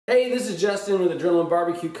Hey, this is Justin with Adrenaline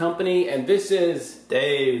Barbecue Company, and this is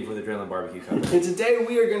Dave with Adrenaline Barbecue Company. And today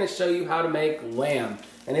we are going to show you how to make lamb,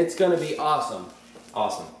 and it's going to be awesome.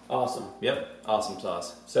 Awesome. Awesome. Yep, awesome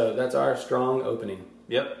sauce. So that's our strong opening.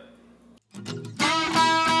 Yep.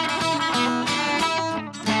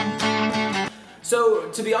 So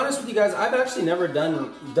to be honest with you guys, I've actually never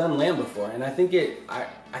done lamb before, and I think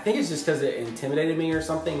it's just because it intimidated me or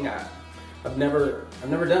something. I've never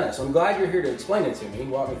done it, so I'm glad you're here to explain it to me,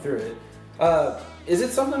 walk me through it. Is it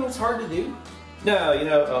something that's hard to do? No, you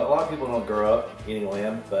know, a lot of people don't grow up eating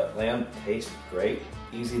lamb, but lamb tastes great,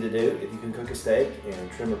 easy to do. If you can cook a steak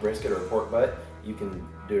and trim a brisket or a pork butt, you can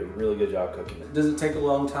do a really good job cooking it. Does it take a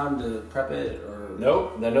long time to prep it, or?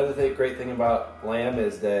 Nope. Another great thing about lamb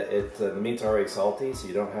is that the meat's already salty, so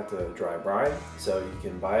you don't have to dry brine. So you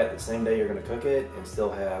can buy it the same day you're going to cook it and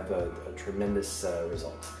still have a tremendous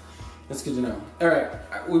result. That's good to know. All right,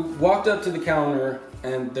 we walked up to the counter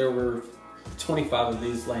and there were 25 of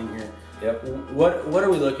these laying here. Yep. What are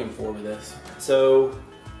we looking for with this? So,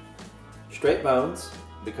 straight bones,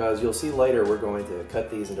 because you'll see later we're going to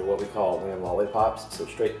cut these into what we call lamb lollipops, so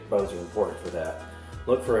straight bones are important for that.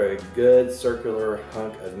 Look for a good circular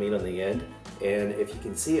hunk of meat on the end, and if you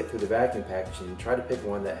can see it through the vacuum packaging, try to pick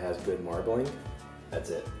one that has good marbling. That's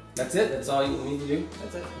it. That's it? That's all you need to do?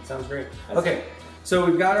 That's it. That sounds great. That's okay. It. So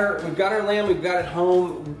we've got our lamb, we've got it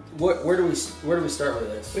home. Where do we start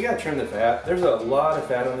with this? We gotta trim the fat. There's a lot of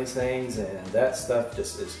fat on these things, and that stuff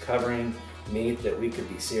just is covering meat that we could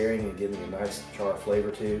be searing and giving a nice char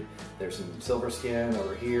flavor to. There's some silver skin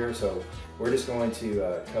over here, so we're just going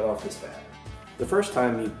to cut off this fat. The first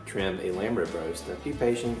time you trim a lamb rib roast, be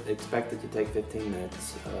patient, expect it to take 15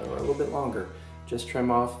 minutes or a little bit longer. Just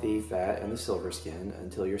trim off the fat and the silver skin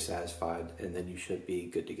until you're satisfied, and then you should be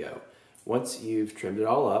good to go. Once you've trimmed it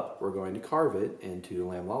all up, we're going to carve it into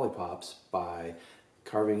lamb lollipops by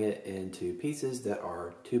carving it into pieces that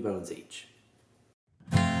are 2 bones each.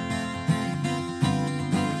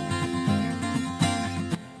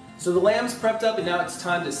 So the lamb's prepped up and now it's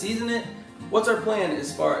time to season it. What's our plan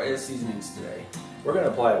as far as seasonings today? We're going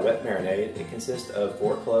to apply a wet marinade. It consists of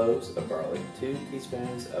 4 cloves of garlic, 2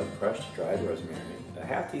 teaspoons of crushed dried rosemary, a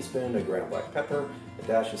 ½ teaspoon of ground black pepper, a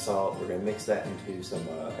dash of salt. We're going to mix that into some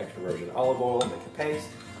extra virgin olive oil, make a paste,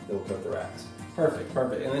 then we'll cook the wraps. Perfect,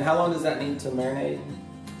 perfect. And then how long does that need to marinate?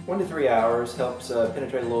 1 to 3 hours, helps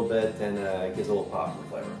penetrate a little bit and gives a little pop in the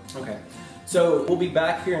flavor. Okay, so we'll be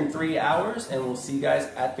back here in 3 hours and we'll see you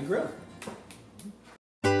guys at the grill.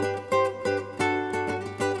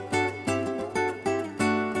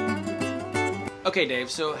 Okay, Dave,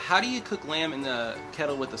 so how do you cook lamb in the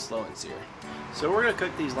kettle with the Slow N Sear? So we're going to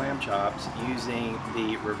cook these lamb chops using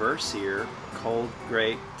the reverse sear cold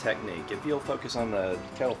grate technique. If you'll focus on the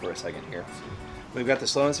kettle for a second here. We've got the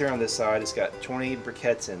Slow N Sear on this side. It's got 20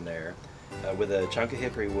 briquettes in there with a chunk of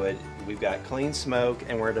hickory wood. We've got clean smoke,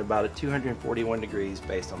 and we're at about 241 degrees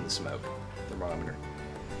based on the smoke thermometer.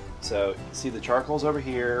 So see the charcoal's over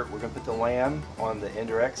here. We're going to put the lamb on the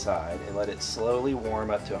indirect side and let it slowly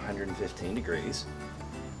warm up to 115 degrees.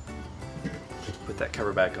 Put that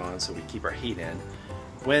cover back on so we keep our heat in.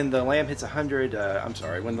 When the lamb hits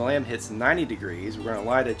when the lamb hits 90 degrees, we're going to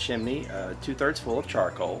light a chimney 2/3 full of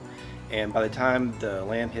charcoal. And by the time the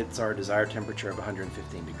lamb hits our desired temperature of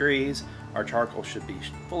 115 degrees, our charcoal should be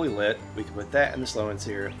fully lit. We can put that in the Slow N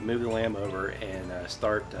Sear, move the lamb over, and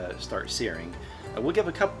start searing. We'll give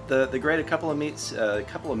the grate a couple of minutes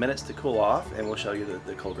to cool off, and we'll show you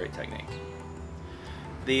the cold grate technique.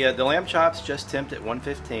 The lamb chops just temped at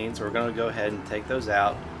 115, so we're going to go ahead and take those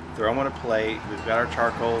out, throw them on a plate. We've got our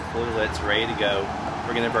charcoal fully lit, it's ready to go.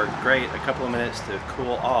 We're going to give our grate a couple of minutes to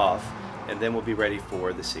cool off, and then we'll be ready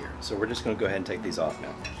for the sear. So we're just going to go ahead and take these off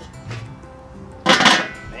now.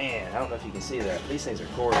 Man, I don't know if you can see that. These things are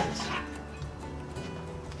gorgeous.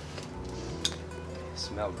 They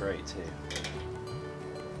smell great too.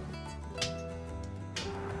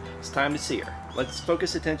 It's time to sear. Let's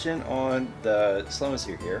focus attention on the Slow N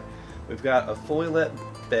Sear here. We've got a fully lit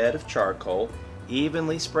bed of charcoal,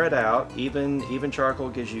 evenly spread out. Even charcoal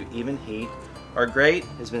gives you even heat. Our grate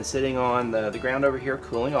has been sitting on the ground over here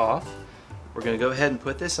cooling off. We're going to go ahead and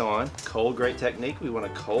put this on. Cold grate technique. We want a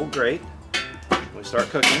cold grate when we start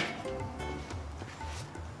cooking.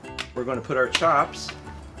 We're going to put our chops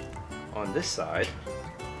on this side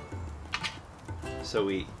so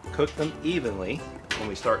we cook them evenly when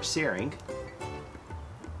we start searing.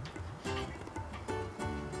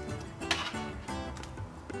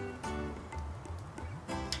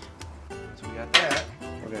 So we got that.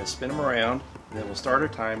 We're going to spin them around, and then we'll start our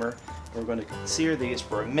timer. We're going to sear these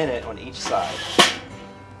for a minute on each side.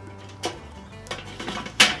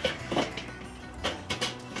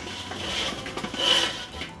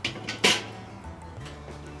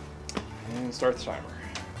 and start the timer.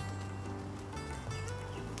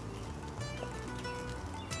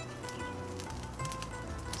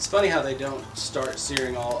 It's funny how they don't start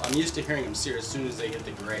searing all. I'm used to hearing them sear as soon as they hit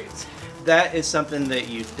the grates. That is something that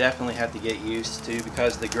you definitely have to get used to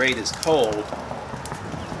because the grate is cold.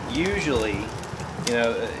 Usually, you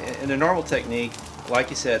know, in a normal technique, like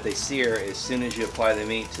you said, they sear as soon as you apply the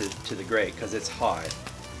meat to the grate because it's hot.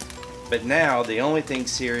 But now the only thing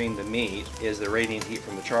searing the meat is the radiant heat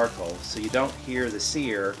from the charcoal, so you don't hear the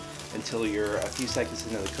sear until you're a few seconds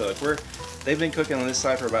into the cook. They've been cooking on this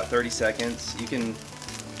side for about 30 seconds. You can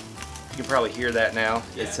probably hear that now.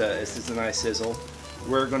 Yeah. It's a nice sizzle.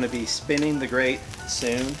 We're going to be spinning the grate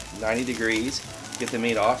soon, 90 degrees, get the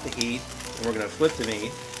meat off the heat, and we're going to flip the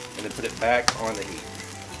meat and then put it back on the heat.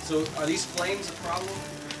 So are these flames a problem?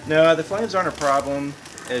 No, the flames aren't a problem.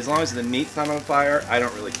 As long as the meat's not on fire, I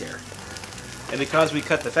don't really care. And because we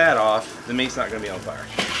cut the fat off, the meat's not going to be on fire.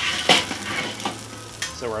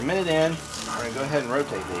 So we're a minute in. We're going to go ahead and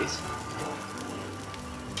rotate these.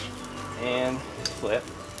 And flip.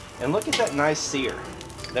 And look at that nice sear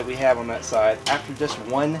that we have on that side after just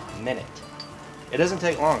 1 minute. It doesn't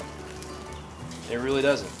take long. It really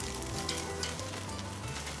doesn't.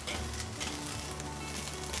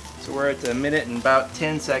 So we're at a minute and about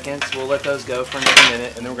 10 seconds. We'll let those go for another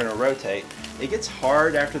minute and then we're going to rotate. It gets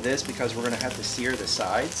hard after this because we're going to have to sear the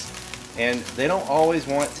sides. And they don't always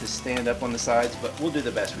want to stand up on the sides, but we'll do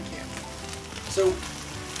the best we can. So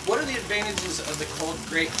what are the advantages of the cold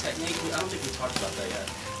grate technique? I don't think we talked about that yet.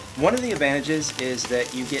 One of the advantages is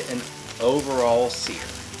that you get an overall sear.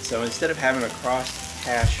 So instead of having a cross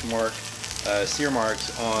hash mark, sear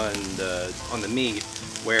marks on the meat,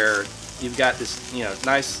 where you've got this, you know,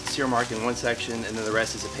 nice sear mark in one section and then the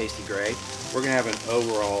rest is a pasty gray, we're going to have an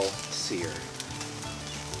overall sear.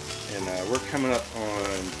 And we're coming up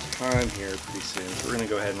on time here pretty soon. So we're going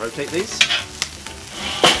to go ahead and rotate these.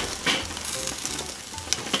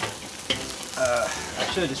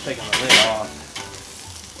 I should have just taken the lid off.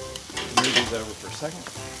 Move these over for a second.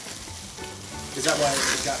 Is that why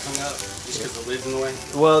it got hung up? Just because the lid's in the way?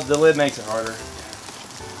 Well, the lid makes it harder.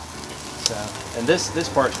 So, and this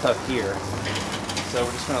part's tough here. So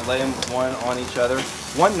we're just going to lay them one on each other.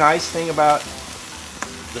 One nice thing about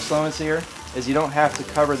the Slow N Sear is you don't have to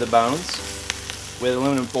cover the bones with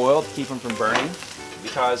aluminum foil to keep them from burning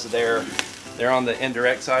because they're on the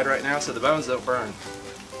indirect side right now, so the bones don't burn.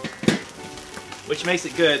 Which makes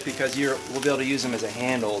it good because we'll be able to use them as a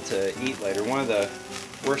handle to eat later. One of the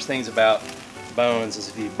worst things about bones is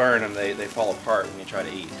if you burn them, they fall apart when you try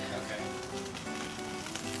to eat. Okay.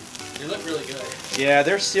 They look really good. Yeah,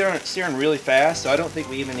 they're searing really fast, so I don't think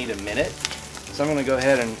we even need a minute. So I'm going to go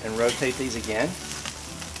ahead and rotate these again.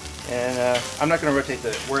 And I'm not going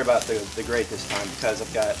to worry about the grate this time because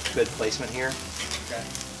I've got good placement here. Okay.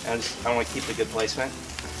 I want to keep the good placement.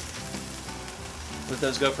 Let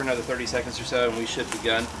those go for another 30 seconds or so and we should be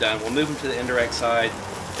done. We'll move them to the indirect side.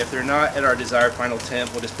 If they're not at our desired final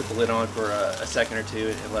temp, we'll just put the lid on for a second or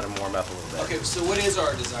two and let them warm up a little bit. Okay, so what is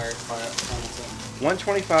our desired final temp?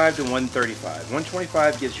 125 to 135.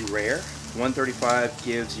 125 gives you rare. 135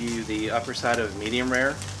 gives you the upper side of medium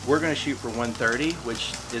rare. We're going to shoot for 130,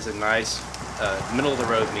 which is a nice middle of the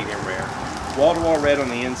road medium rare. Wall-to-wall red on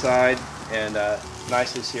the inside and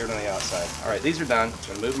nicely seared on the outside. All right, these are done. I'm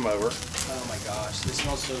going to move them over. Oh my gosh, this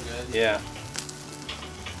smells so good. Yeah.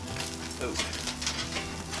 Ooh.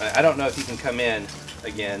 I don't know if you can come in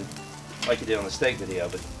again like you did on the steak video,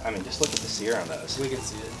 but I mean, just look at the sear on those. We can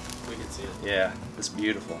see it. We can see it. Yeah, it's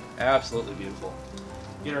beautiful. Absolutely beautiful.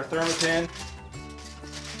 Get our thermopin.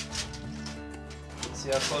 See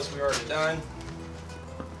how close we are to done.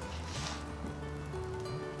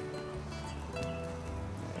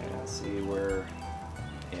 And see where,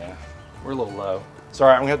 yeah, we're a little low.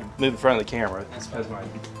 Sorry, I'm going to have to move in front of the camera because my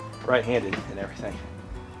right-handed and everything.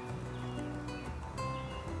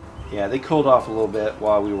 Yeah, they cooled off a little bit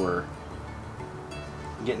while we were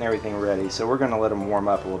getting everything ready, so we're going to let them warm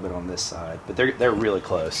up a little bit on this side, but they're really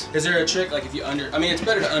close. Is there a trick, like if you I mean, it's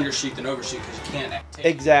better to undershoot than overshoot because you can't take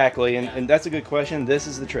Exactly, and that's a good question. This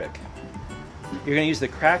is the trick. You're going to use the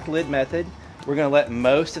cracked lid method. We're going to let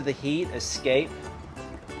most of the heat escape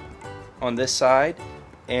on this side,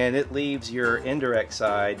 and it leaves your indirect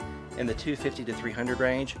side in the 250 to 300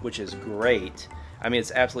 range, which is great. I mean,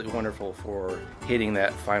 it's absolutely wonderful for hitting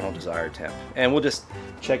that final desired temp. And we'll just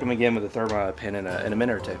check them again with a thermopin in a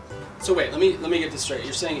minute or two. So wait, let me get this straight.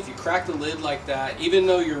 You're saying if you crack the lid like that, even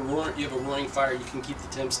though you have a roaring fire, you can keep the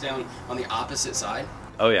temps down on the opposite side?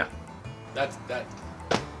 Oh yeah.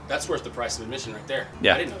 That's worth the price of admission right there.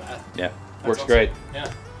 Yeah. I didn't know that. Yeah, That's works awesome. great.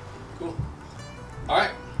 Yeah, cool. All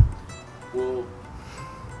right, we'll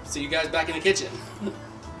See you guys back in the kitchen.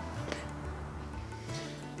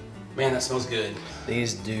 Man, that smells good.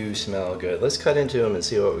 These do smell good. Let's cut into them and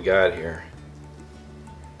see what we got here.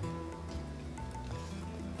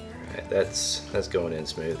 Alright, that's going in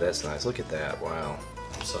smooth. That's nice. Look at that. Wow.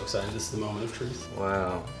 I'm so excited. This is the moment of truth.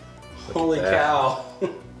 Wow. Look Holy at that. cow.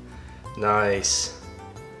 Nice.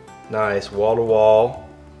 Nice. Wall to wall.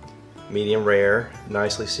 Medium rare.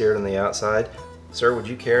 Nicely seared on the outside. Sir, would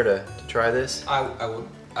you care to try this?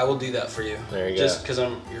 I will do that for you. There you go. Just because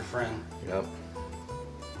I'm your friend. Yep.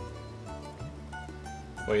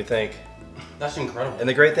 What do you think? That's incredible. And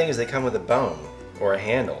the great thing is they come with a bone or a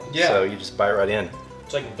handle. Yeah. So you just bite right in.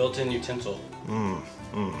 It's like a built-in utensil. Mmm.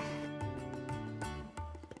 Mmm.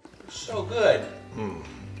 So good. Mmm.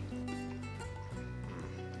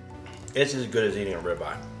 It's as good as eating a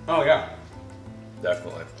ribeye. Oh yeah.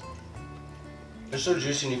 Definitely. It's so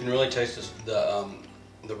juicy, and you can really taste this,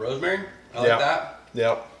 the rosemary. I like that.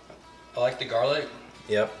 Yep. I like the garlic.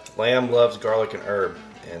 Yep. Lamb loves garlic and herb,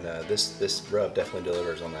 and this rub definitely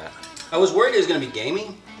delivers on that. I was worried it was going to be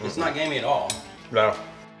gamey. It's not gamey at all. No.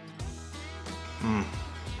 Mmm.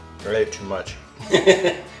 I ate too much.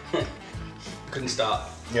 Couldn't stop.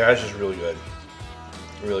 Yeah, it's just really good.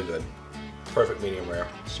 Really good. Perfect medium rare.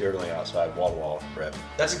 Seared on the outside, wall to wall rib.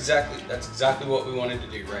 That's exactly what we wanted to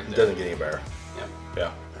do right there. It doesn't get any better. Yeah.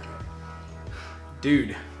 Yeah.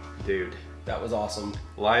 Dude, that was awesome.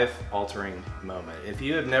 Life-altering moment. If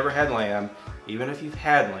you have never had lamb, even if you've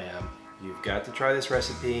had lamb, you've got to try this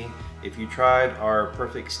recipe. If you tried our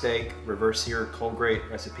perfect steak reverse sear cold grate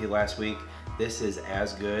recipe last week, this is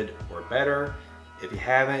as good or better. If you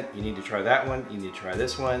haven't, you need to try that one. You need to try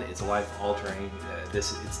this one. It's life-altering.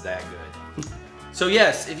 It's that good. So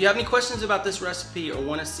yes, if you have any questions about this recipe or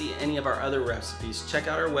want to see any of our other recipes, check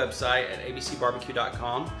out our website at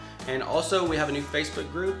abcbarbecue.com. And also we have a new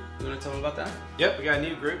Facebook group. You want to tell them about that? Yep, we got a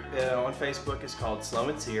new group on Facebook. It's called Slow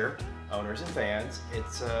N Sear Owners and Fans.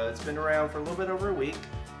 It's been around for a little bit over a week.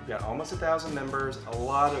 We've got almost 1,000 members. A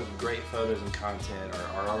lot of great photos and content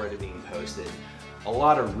are already being posted. A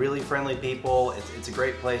lot of really friendly people. It's a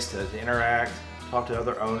great place to interact, talk to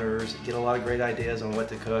other owners, get a lot of great ideas on what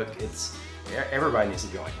to cook. Everybody needs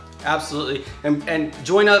to join. Absolutely. And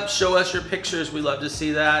join up, show us your pictures. We love to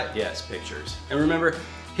see that. Yes, pictures. And remember,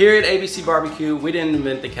 here at ABC Barbecue, we didn't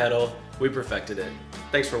invent the kettle, we perfected it.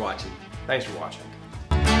 Thanks for watching. Thanks for watching.